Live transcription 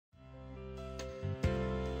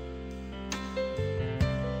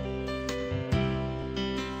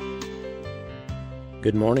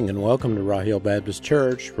Good morning and welcome to Rock Hill Baptist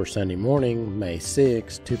Church for Sunday morning, May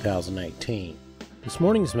 6, 2018. This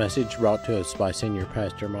morning's message, brought to us by Senior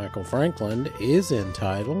Pastor Michael Franklin, is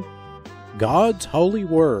entitled, God's Holy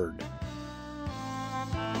Word.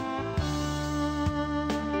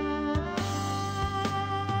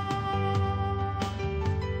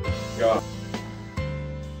 God.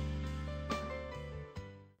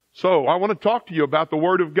 So, I want to talk to you about the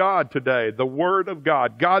Word of God today. The Word of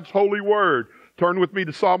God, God's Holy Word. Turn with me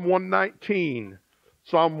to Psalm 119.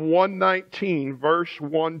 Psalm 119, verse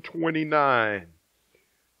 129.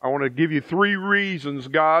 I want to give you 3 reasons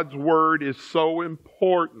God's Word is so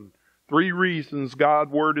important. 3 reasons God's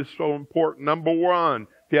Word is so important. Number 1, if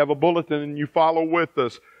you have a bulletin and you follow with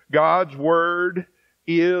us, God's Word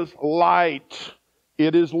is light.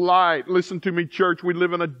 It is light. Listen to me, church. We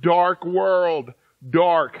live in a dark world.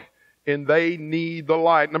 Dark. And they need the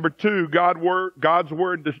light. Number 2, God's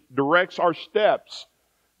Word directs our steps.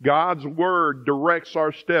 God's Word directs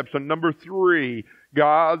our steps. And number 3,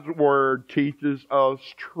 God's Word teaches us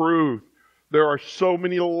truth. There are so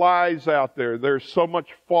many lies out there. There's so much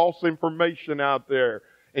false information out there.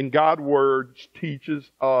 And God's Word teaches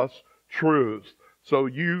us truth. So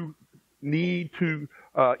you need to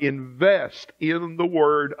invest in the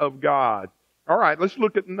Word of God. All right, let's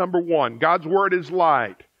look at number 1. God's Word is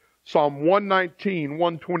light. Psalm 119,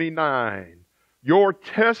 129. Your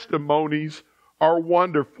testimonies are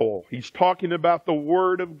wonderful. He's talking about the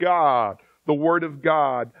Word of God. The Word of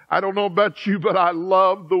God. I don't know about you, but I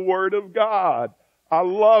love the Word of God. I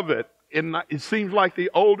love it. And it seems like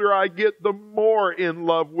the older I get, the more in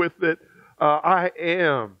love with it I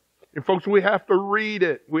am. And folks, we have to read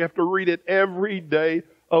it. We have to read it every day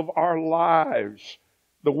of our lives.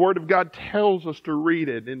 The Word of God tells us to read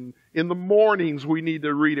it. And in the mornings, we need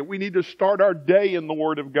to read it. We need to start our day in the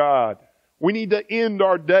Word of God. We need to end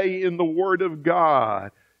our day in the Word of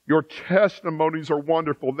God. Your testimonies are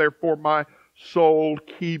wonderful. Therefore, my soul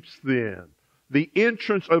keeps them. The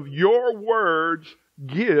entrance of your words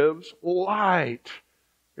gives light.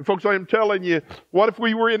 And folks, I am telling you, what if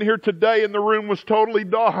we were in here today and the room was totally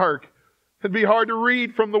dark? It'd be hard to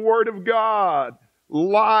read from the Word of God.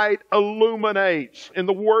 Light illuminates, and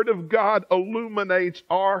the Word of God illuminates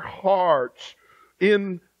our hearts.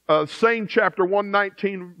 In same chapter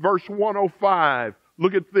 119, verse 105,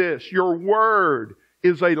 look at this. Your Word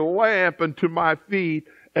is a lamp unto my feet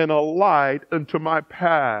and a light unto my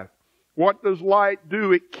path. What does light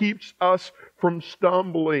do? It keeps us from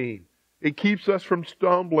stumbling. It keeps us from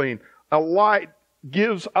stumbling. A light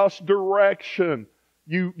gives us direction.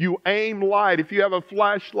 You aim light. If you have a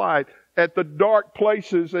flashlight at the dark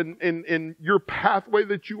places in your pathway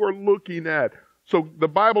that you are looking at. So the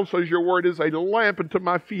Bible says your Word is a lamp unto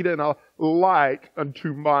my feet and a light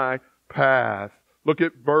unto my path. Look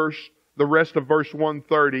at the rest of verse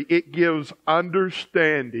 130. It gives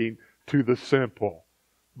understanding to the simple.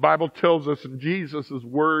 The Bible tells us in Jesus'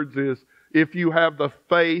 words is, if you have the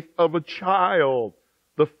faith of a child,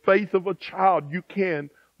 you can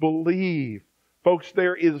believe. Folks,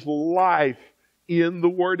 there is life in the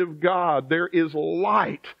Word of God. There is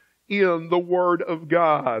light in the Word of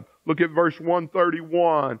God. Look at verse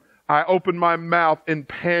 131. I opened my mouth and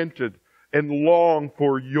panted and longed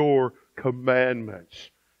for your commandments.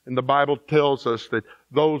 And the Bible tells us that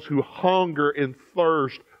those who hunger and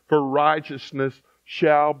thirst for righteousness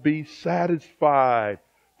shall be satisfied.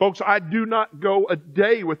 Folks, I do not go a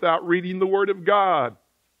day without reading the Word of God.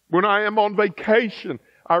 When I am on vacation,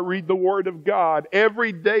 I read the Word of God.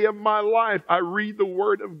 Every day of my life, I read the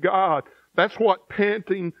Word of God. That's what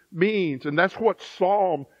panting means, and that's what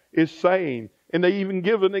Psalm is saying. And they even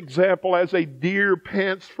give an example, as a deer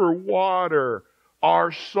pants for water,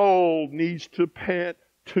 our soul needs to pant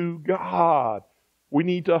to God. We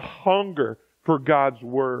need to hunger for God's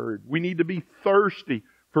Word. We need to be thirsty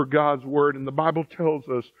for God's Word. And the Bible tells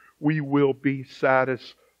us we will be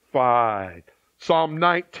satisfied. Psalm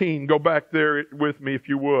 19, go back there with me if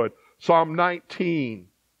you would. Psalm 19.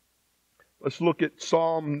 Let's look at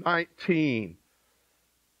Psalm 19.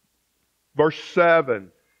 Verse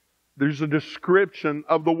 7. There's a description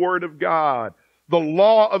of the Word of God. The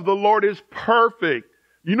law of the Lord is perfect.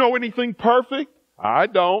 You know anything perfect? I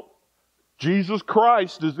don't. Jesus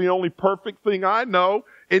Christ is the only perfect thing I know,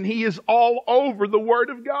 and He is all over the Word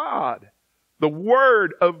of God. The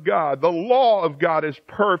Word of God, the law of God is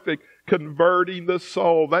perfect, converting the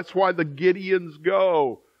soul. That's why the Gideons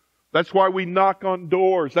go. That's why we knock on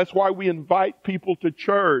doors. That's why we invite people to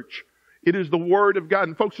church. It is the Word of God.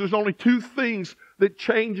 And folks, there's only 2 things that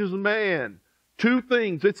changes man. 2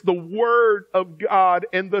 things. It's the Word of God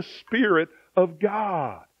and the Spirit of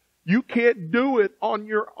God. You can't do it on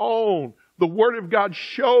your own. The Word of God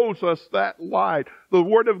shows us that light. The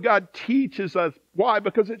Word of God teaches us. Why?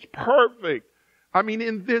 Because it's perfect. I mean,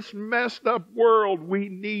 in this messed up world, we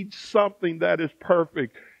need something that is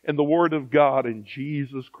perfect. And the Word of God in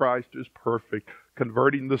Jesus Christ is perfect,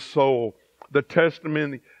 converting the soul. The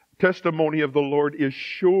testimony of the Lord is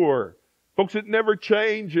sure. Folks, it never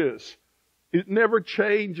changes. It never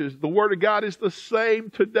changes. The Word of God is the same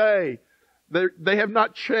today. They have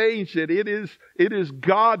not changed it. It is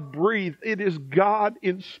God-breathed. It is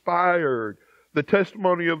God-inspired. The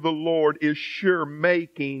testimony of the Lord is sure,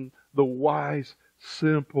 making the wise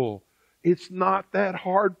simple. It's not that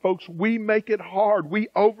hard, folks. We make it hard. We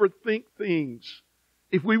overthink things.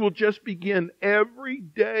 If we will just begin every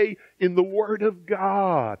day in the Word of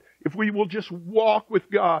God, if we will just walk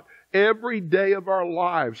with God every day of our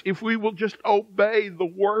lives, if we will just obey the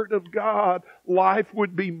Word of God, life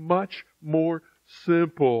would be much more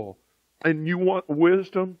simple. And you want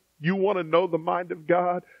wisdom? You want to know the mind of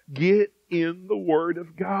God? Get in the Word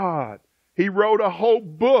of God. He wrote a whole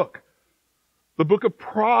book. The book of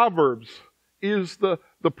Proverbs is the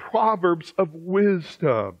Proverbs of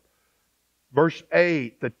wisdom. Verse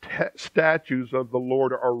 8, the statutes of the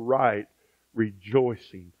Lord are right,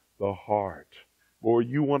 rejoicing the heart. Boy,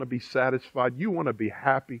 you want to be satisfied. You want to be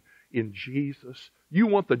happy in Jesus. You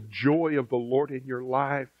want the joy of the Lord in your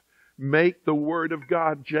life. Make the Word of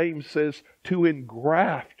God, James says, to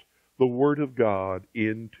engraft the Word of God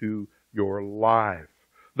into your life.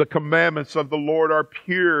 The commandments of the Lord are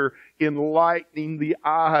pure, enlightening the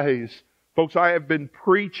eyes. Folks, I have been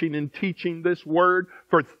preaching and teaching this Word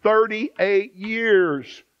for 38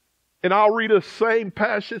 years. And I'll read the same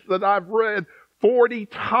passage that I've read 40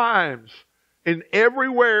 times. And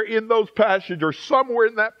everywhere in those passages, or somewhere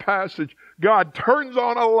in that passage, God turns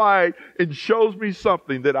on a light and shows me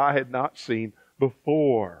something that I had not seen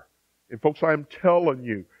before. And folks, I'm telling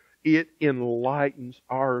you, it enlightens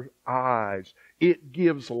our eyes. It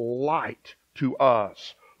gives light to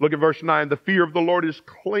us. Look at verse 9. The fear of the Lord is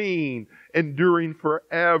clean, enduring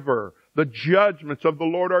forever. The judgments of the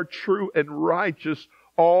Lord are true and righteous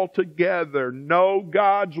altogether. Know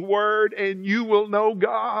God's Word and you will know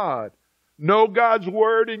God. Know God's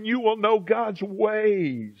Word and you will know God's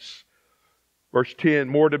ways. Verse 10,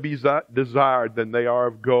 more to be desired than they are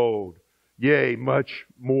of gold. Yea, much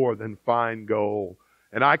more than fine gold.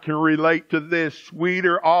 And I can relate to this,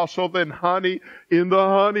 sweeter also than honey in the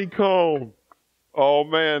honeycomb. Oh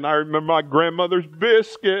man, I remember my grandmother's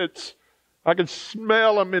biscuits. I could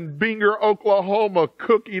smell them in Binger, Oklahoma,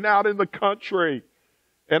 cooking out in the country.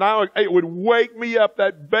 And it would wake me up,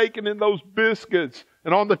 that bacon in those biscuits.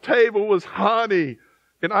 And on the table was honey.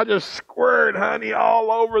 And I just squirted honey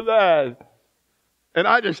all over that. And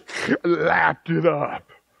I just lapped it up.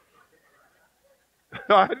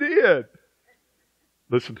 I did.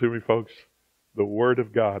 Listen to me, folks. The Word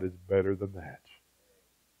of God is better than that.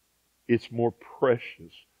 It's more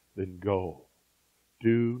precious than gold.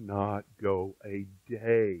 Do not go a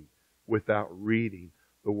day without reading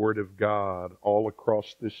the Word of God. All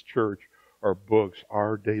across this church are books,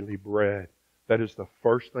 Our Daily Bread. That is the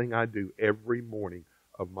first thing I do every morning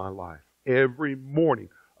of my life. Every morning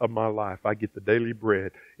of my life, I get the daily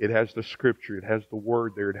bread. It has the Scripture. It has the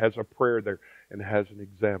Word there. It has a prayer there. And it has an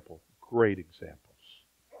example. Great examples.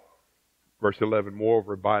 Verse 11,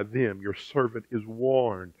 moreover, by them your servant is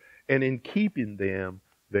warned, and in keeping them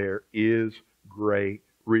there is great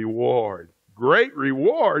reward. Great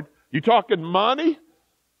reward? You talking money?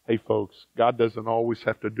 Hey folks, God doesn't always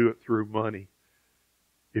have to do it through money.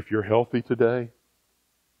 If you're healthy today,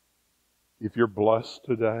 if you're blessed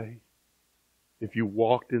today, if you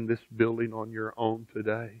walked in this building on your own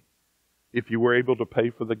today, if you were able to pay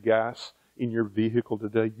for the gas in your vehicle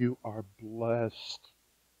today, you are blessed.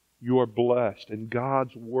 You are blessed. And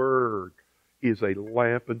God's Word is a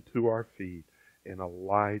lamp unto our feet and a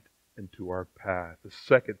light unto our path. The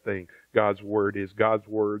second thing God's Word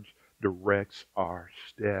directs our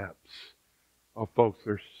steps. Oh, folks,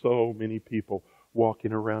 there's so many people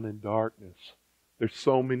walking around in darkness. There's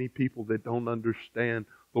so many people that don't understand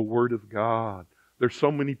the Word of God. There's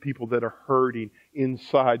so many people that are hurting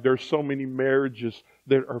inside. There's so many marriages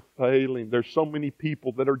that are failing. There's so many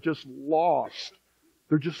people that are just lost.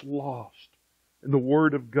 They're just lost. And the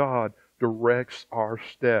Word of God directs our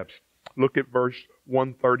steps. Look at verse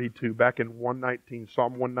 132, back in 119,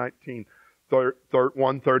 Psalm 119,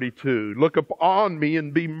 132. Look upon me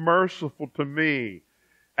and be merciful to me,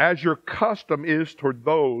 as your custom is toward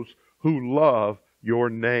those who love your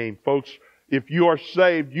name. Folks, if you are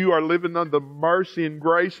saved, you are living under the mercy and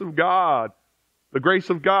grace of God. The grace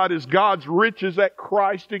of God is God's riches at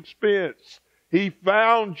Christ's expense. He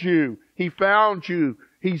found you. He found you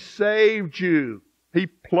He saved you. He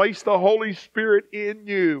placed the Holy Spirit in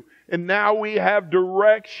you. And now we have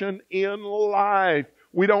direction in life.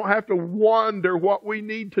 We don't have to wonder what we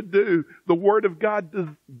need to do. The Word of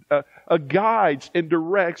God guides and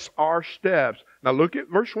directs our steps. Now look at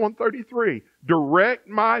verse 133. Direct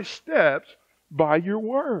my steps by your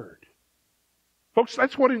Word. Folks,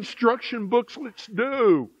 that's what instruction booklets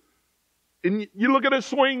do. And you look at a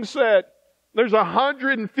swing set. There's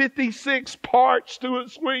 156 parts to a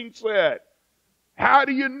swing set. How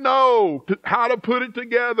do you know how to put it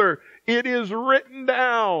together? It is written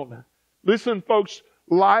down. Listen, folks,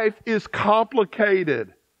 life is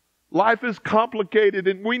complicated. Life is complicated,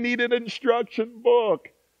 and we need an instruction book.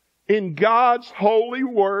 And God's holy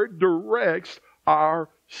Word directs our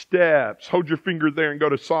steps. Hold your finger there and go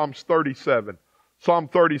to Psalms 37. Psalm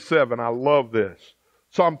 37, I love this.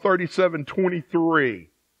 Psalm 37:23.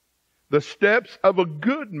 The steps of a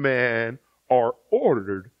good man are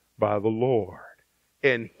ordered by the Lord,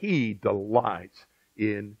 and He delights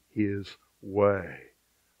in His way.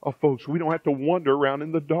 Oh, folks, we don't have to wander around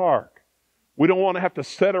in the dark. We don't want to have to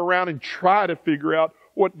sit around and try to figure out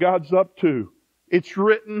what God's up to. It's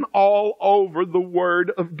written all over the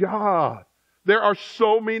Word of God. There are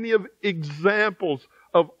so many examples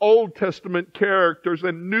of Old Testament characters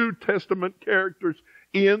and New Testament characters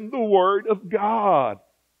in the Word of God.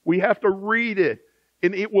 We have to read it,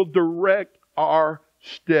 and it will direct our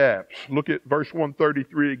steps. Look at verse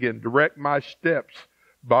 133 again. Direct my steps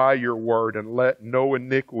by your word, and let no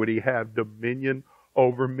iniquity have dominion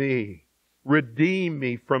over me. Redeem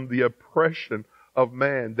me from the oppression of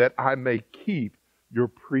man, that I may keep your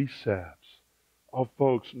precepts. Oh,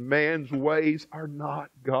 folks, man's ways are not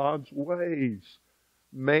God's ways.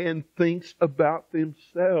 Man thinks about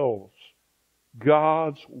themselves.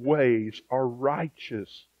 God's ways are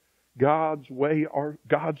righteous. God's ways are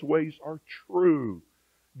true.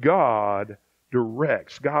 God's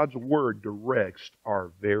Word directs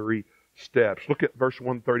our very steps. Look at verse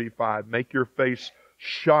 135. Make your face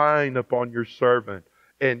shine upon your servant,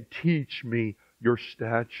 and teach me your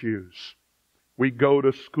statutes. We go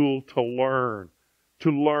to school to learn.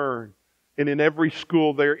 And in every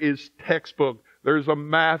school there is textbook. There's a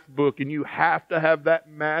math book, and you have to have that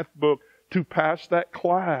math book to pass that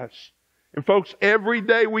class. And folks, every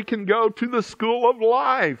day we can go to the school of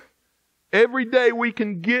life. Every day we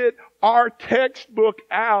can get our textbook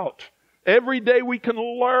out. Every day we can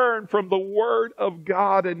learn from the Word of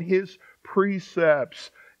God and His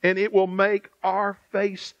precepts. And it will make our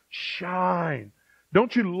face shine.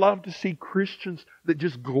 Don't you love to see Christians that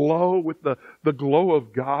just glow with the glow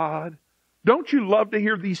of God? Don't you love to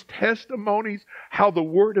hear these testimonies, how the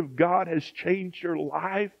Word of God has changed your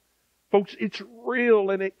life? Folks, it's real,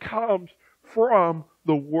 and it comes from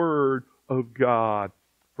the Word of God.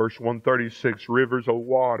 Verse 136, rivers of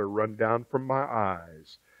water run down from my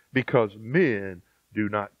eyes, because men do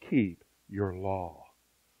not keep your law.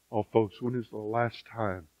 Oh, folks, when is the last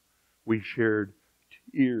time we shared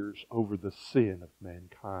tears over the sin of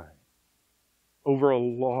mankind? Over a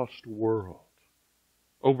lost world.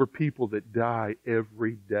 Over people that die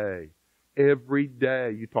every day. Every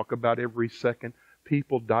day. You talk about every second.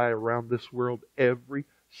 People die around this world every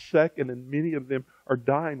second, and many of them are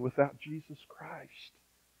dying without Jesus Christ.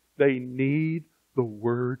 They need the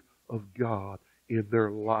Word of God in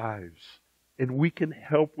their lives. And we can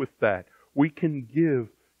help with that. We can give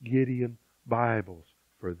Gideon Bibles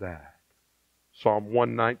for that. Psalm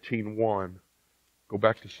 119:1. Go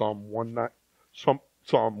back to Psalm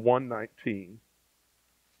 119,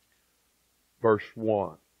 verse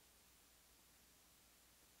 1.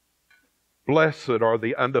 Blessed are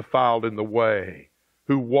the undefiled in the way,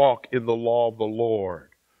 who walk in the law of the Lord.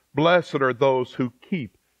 Blessed are those who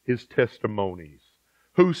keep His testimonies,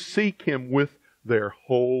 who seek Him with their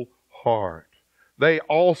whole heart. They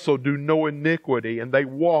also do no iniquity, and they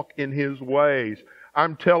walk in His ways.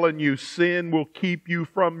 I'm telling you, sin will keep you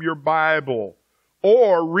from your Bible,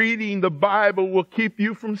 or reading the Bible will keep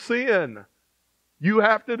you from sin. You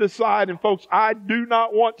have to decide. And folks, I do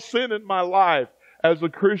not want sin in my life as a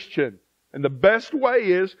Christian. And the best way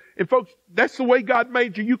is, and folks, that's the way God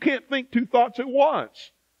made you. You can't think two thoughts at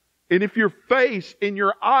once. And if your face and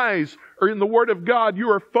your eyes are in the Word of God, you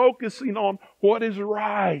are focusing on what is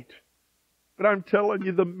right. But I'm telling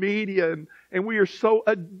you, the media, and we are so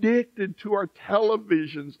addicted to our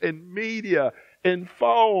televisions and media and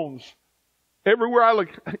phones. Everywhere I look,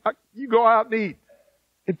 you go out and eat,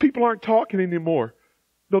 and people aren't talking anymore.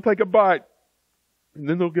 They'll take a bite, and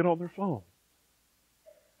then they'll get on their phone.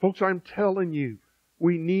 Folks, I'm telling you,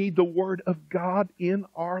 We need the Word of God in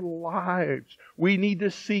our lives. We need to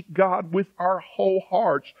seek God with our whole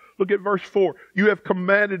hearts. Look at verse 4. You have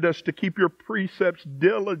commanded us to keep your precepts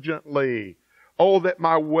diligently. Oh, that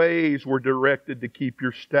my ways were directed to keep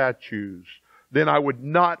your statutes. Then I would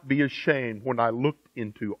not be ashamed when I looked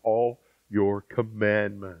into all your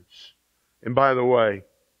commandments. And by the way,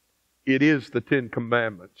 it is the 10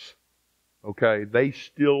 Commandments. Okay? They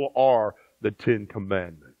still are the 10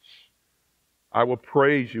 Commandments. I will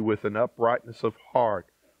praise you with an uprightness of heart.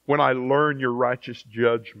 When I learn your righteous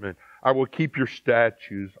judgment, I will keep your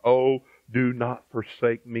statutes. Oh, do not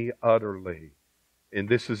forsake me utterly. And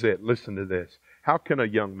this is it. Listen to this. How can a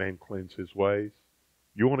young man cleanse his ways?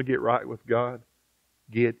 You want to get right with God?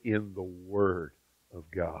 Get in the Word of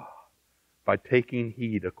God. By taking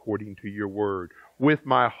heed according to your Word. With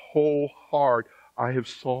my whole heart I have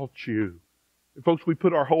sought you. And folks, we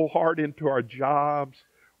put our whole heart into our jobs.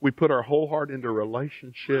 We put our whole heart into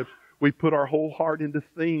relationships. We put our whole heart into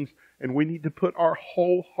things. And we need to put our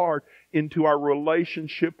whole heart into our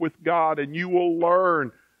relationship with God. And you will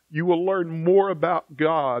learn more about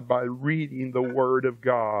God by reading the Word of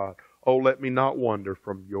God. Oh, let me not wander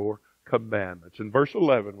from your commandments. And verse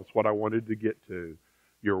 11 was what I wanted to get to.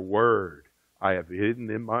 Your Word I have hidden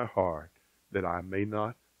in my heart that I may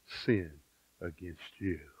not sin against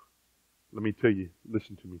you. Let me tell you,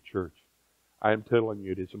 listen to me, church. I am telling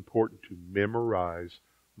you, it is important to memorize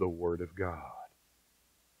the Word of God.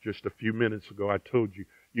 Just a few minutes ago, I told you,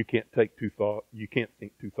 you can't think two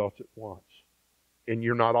thoughts at once. And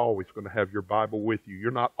you're not always going to have your Bible with you.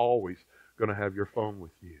 You're not always going to have your phone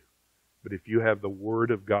with you. But if you have the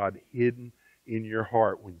Word of God hidden in your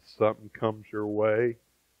heart when something comes your way,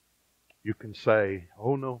 you can say,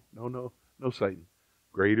 oh, no, Satan.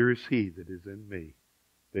 Greater is He that is in me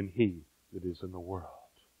than he that is in the world.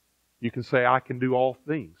 You can say, I can do all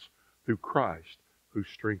things through Christ who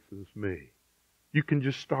strengthens me. You can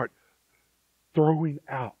just start throwing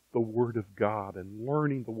out the Word of God and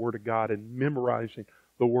learning the Word of God and memorizing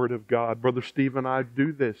the Word of God. Brother Steve and I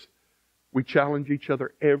do this. We challenge each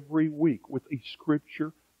other every week with a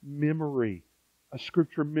Scripture memory. A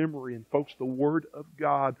Scripture memory. And folks, the Word of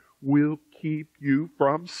God will keep you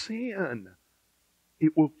from sin.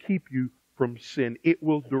 It will keep you from sin. It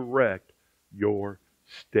will direct your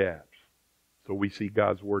steps. So we see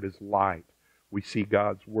God's Word as light. We see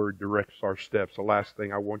God's Word directs our steps. The last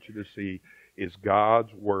thing I want you to see is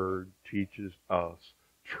God's Word teaches us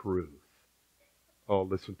truth. Oh,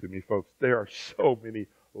 listen to me, folks. There are so many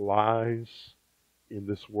lies in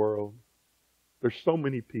this world. There's so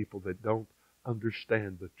many people that don't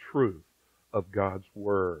understand the truth of God's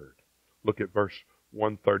Word. Look at verse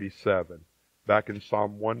 137. Back in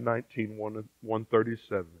Psalm 119,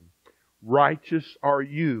 137. Righteous are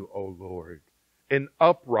you, O Lord, and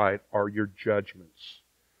upright are your judgments.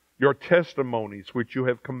 Your testimonies which you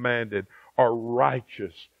have commanded are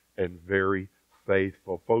righteous and very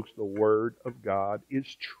faithful. Folks, the Word of God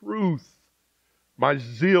is truth. My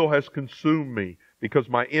zeal has consumed me because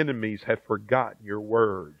my enemies have forgotten your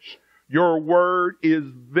words. Your Word is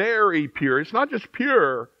very pure. It's not just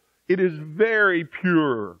pure, it is very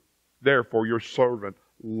pure. Therefore, your servant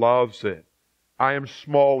loves it. I am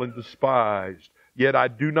small and despised, yet I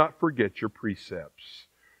do not forget your precepts.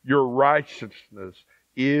 Your righteousness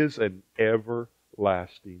is an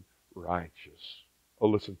everlasting righteous. Oh,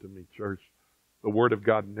 listen to me, church. The Word of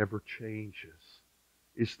God never changes.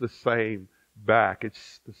 It's the same back.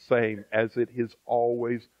 It's the same as it has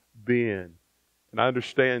always been. And I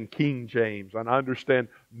understand King James, and I understand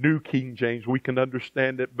New King James. We can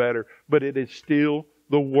understand it better, but it is still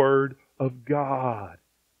the Word of God.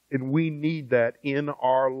 And we need that in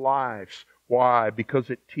our lives. Why? Because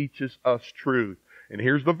it teaches us truth. And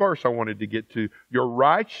here's the verse I wanted to get to. Your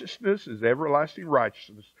righteousness is everlasting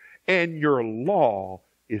righteousness, and your law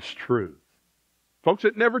is truth. Folks,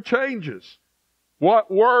 it never changes.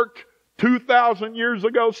 What worked 2,000 years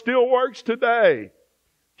ago still works today.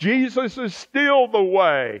 Jesus is still the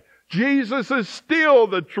way. Jesus is still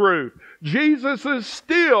the truth. Jesus is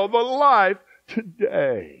still the life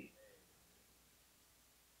today.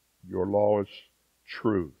 Your law is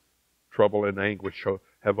truth. Trouble and anguish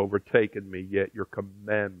have overtaken me, yet your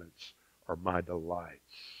commandments are my delights.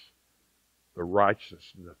 The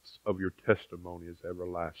righteousness of your testimony is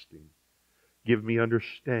everlasting. Give me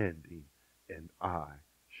understanding, and I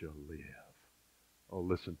shall live. Oh,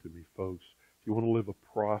 listen to me, folks. If you want to live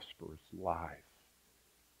a prosperous life,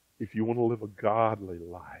 if you want to live a godly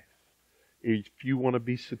life, if you want to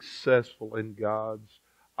be successful in God's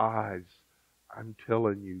eyes, I'm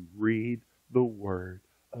telling you, read the Word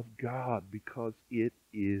of God because it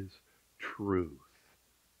is truth.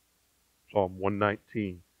 Psalm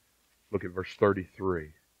 119. Look at verse 33.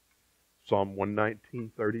 Psalm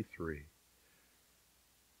 119:33.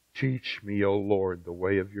 Teach me, O Lord, the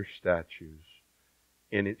way of your statutes,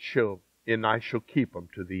 and I shall keep them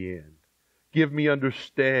to the end. Give me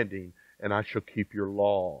understanding, and I shall keep your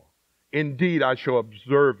law. Indeed, I shall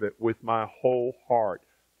observe it with my whole heart.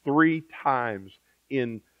 3 times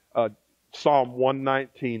in Psalm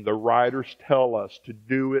 119, the writers tell us to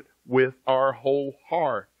do it with our whole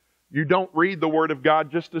heart. You don't read the Word of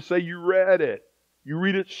God just to say you read it. You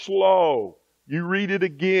read it slow. You read it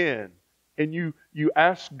again. And you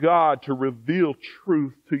ask God to reveal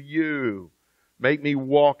truth to you. Make me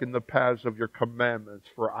walk in the paths of your commandments,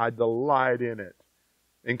 for I delight in it.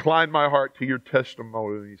 Incline my heart to your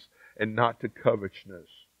testimonies and not to covetousness.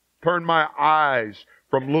 Turn my eyes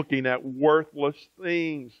from looking at worthless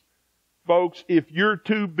things. Folks, if you're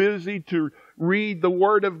too busy to read the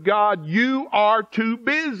Word of God, you are too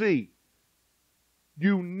busy.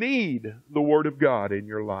 You need the Word of God in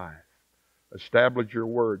your life. Establish your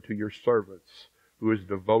word to your servants, who is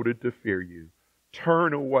devoted to fear you.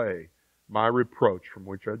 Turn away my reproach from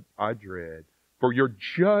which I dread. For your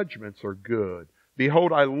judgments are good.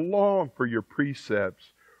 Behold, I long for your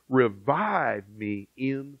precepts. Revive me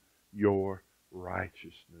in your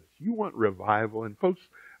righteousness. You want revival? And folks,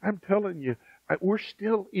 I'm telling you, we're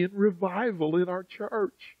still in revival in our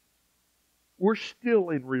church. We're still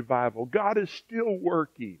in revival. God is still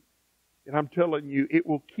working. And I'm telling you, it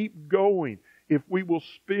will keep going if we will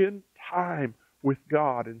spend time with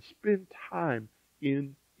God and spend time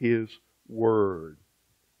in His Word.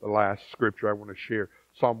 The last scripture I want to share,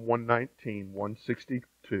 Psalm 119,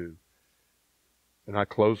 162. And I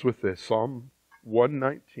close with this, Psalm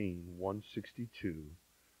 119, 162.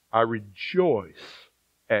 I rejoice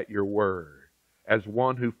at your word as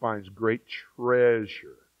one who finds great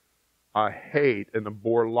treasure. I hate and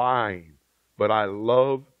abhor lying, but I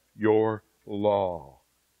love your law.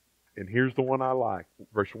 And here's the one I like,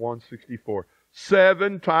 verse 164.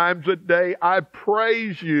 7 times a day I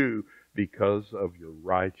praise you because of your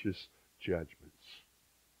righteous judgments.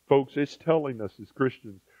 Folks, it's telling us as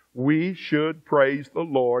Christians, we should praise the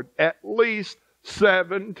Lord at least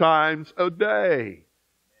 7 times a day.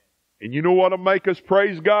 And you know what will make us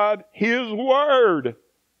praise God? His Word.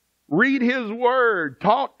 Read His Word.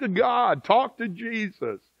 Talk to God. Talk to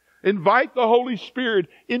Jesus. Invite the Holy Spirit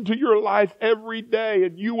into your life every day,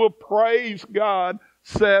 and you will praise God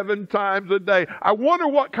 7 times a day. I wonder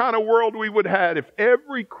what kind of world we would have if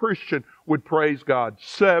every Christian would praise God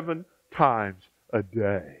 7 times a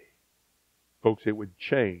day. Folks, it would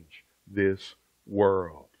change this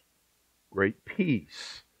world. Great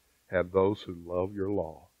peace have those who love your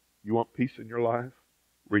law. You want peace in your life?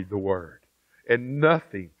 Read the Word. And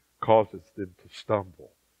nothing causes them to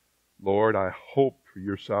stumble. Lord, I hope for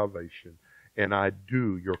your salvation, and I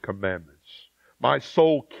do your commandments. My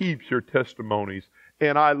soul keeps your testimonies,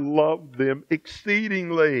 and I love them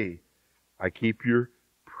exceedingly. I keep your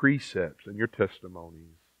precepts and your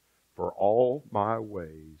testimonies, for all my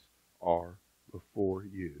ways are before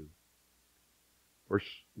you. Verse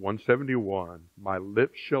 171, my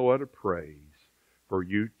lips shall utter praise, for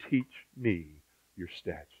you teach me your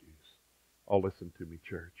statutes. Oh, listen to me,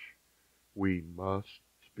 church. We must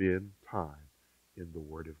spend time in the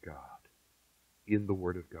Word of God. In the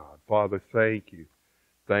Word of God. Father, thank you.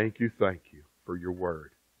 Thank you, thank you for your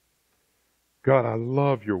Word. God, I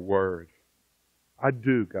love your Word. I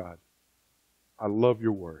do, God. I love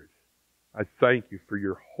your Word. I thank you for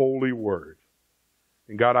your holy Word.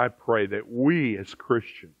 And God, I pray that we as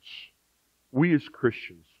Christians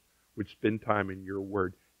would spend time in your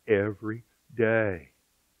Word every day.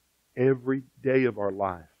 Every day of our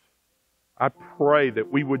life. I pray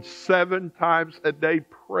that we would 7 times a day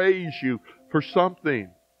praise you for something.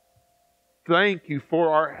 Thank you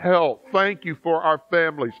for our health. Thank you for our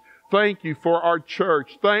families. Thank you for our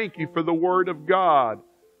church. Thank you for the Word of God.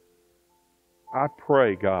 I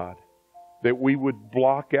pray, God, that we would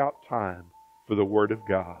block out time for the Word of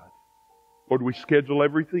God. Lord, we schedule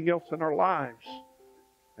everything else in our lives.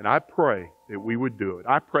 And I pray that we would do it.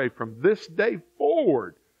 I pray from this day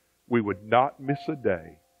forward, we would not miss a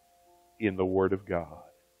day in the Word of God.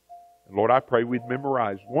 And Lord, I pray we'd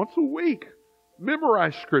memorize once a week.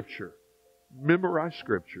 Memorize Scripture. Memorize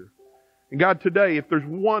Scripture. And God, today, if there's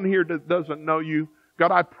one here that doesn't know you,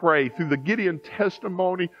 God, I pray through the Gideon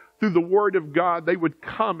testimony, through the Word of God, they would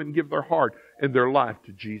come and give their heart and their life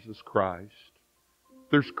to Jesus Christ.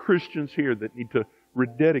 There's Christians here that need to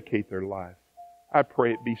rededicate their life. I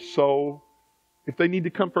pray it be so. If they need to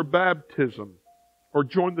come for baptism or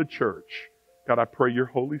join the church, God, I pray your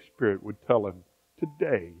Holy Spirit would tell them,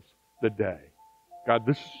 today's the day. God,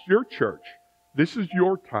 this is your church. This is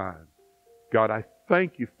your time. God, I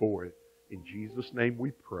thank you for it. In Jesus' name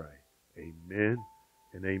we pray. Amen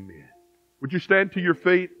and amen. Would you stand to your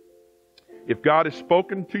feet? If God has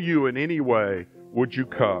spoken to you in any way, would you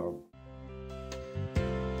come?